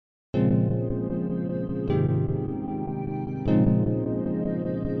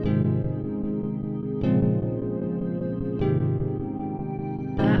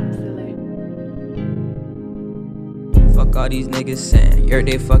all these niggas saying you're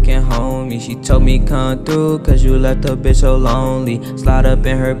they fucking homie. She told me come through cause you left the bitch so lonely. Slide up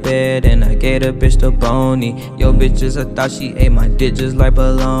in her bed and I gave the bitch the bony. Yo bitches, I thought she ate my dick just like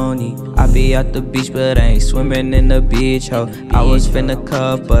bologna. I be at the beach but I ain't swimming in the beach, ho. I was finna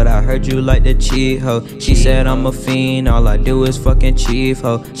cuff but I heard you like to cheat, ho. She said I'm a fiend, all I do is fucking chief,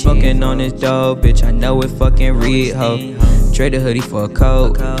 ho. Smoking on this dope, bitch, I know it fucking read, ho. Trade a hoodie for a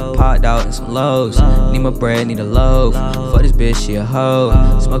coat, popped out in some lows. Need my bread, need a loaf. Fuck this bitch, she a hoe.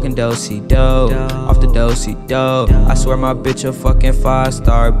 Smoking do-si-do, off the do-si-do. I swear my bitch a fucking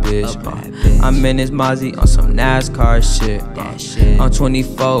 5-star bitch. I'm in this Mozzie on some NASCAR shit. I'm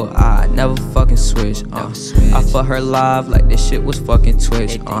 24, I never fucking switch. I fuck her live like this shit was fucking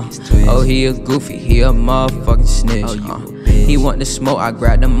Twitch. Oh, he a goofy, he a motherfucking snitch. He want the smoke, I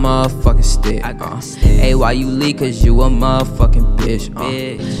grab the motherfucking stick. Hey, why you leak? Cause you a motherfucking bitch.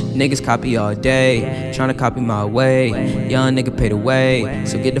 Niggas copy all day, tryna copy my way. Young nigga paid away,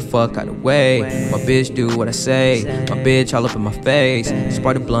 so get the fuck out the way. My bitch do what I say, my bitch all up in my face.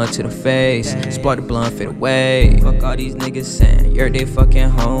 Spark the blunt to the face, spark the blunt fade away. Fuck all these niggas saying you're they fucking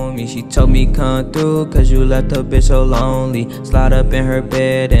homie. She told me come through cause you left the bitch so lonely. Slide up in her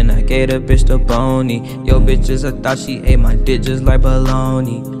bed and I gave the bitch the bony. Yo bitches, I thought she ate my dick just like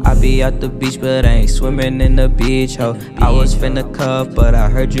bologna. I be at the beach but I ain't swimming in the beach, ho. I was finna cuff but I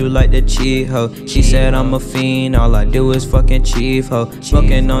heard you like to cheat, ho. She said I'm a fiend, all I do is fucking chief, ho.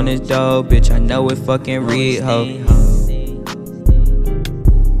 Smoking on this dope, bitch, I know it fucking read, ho.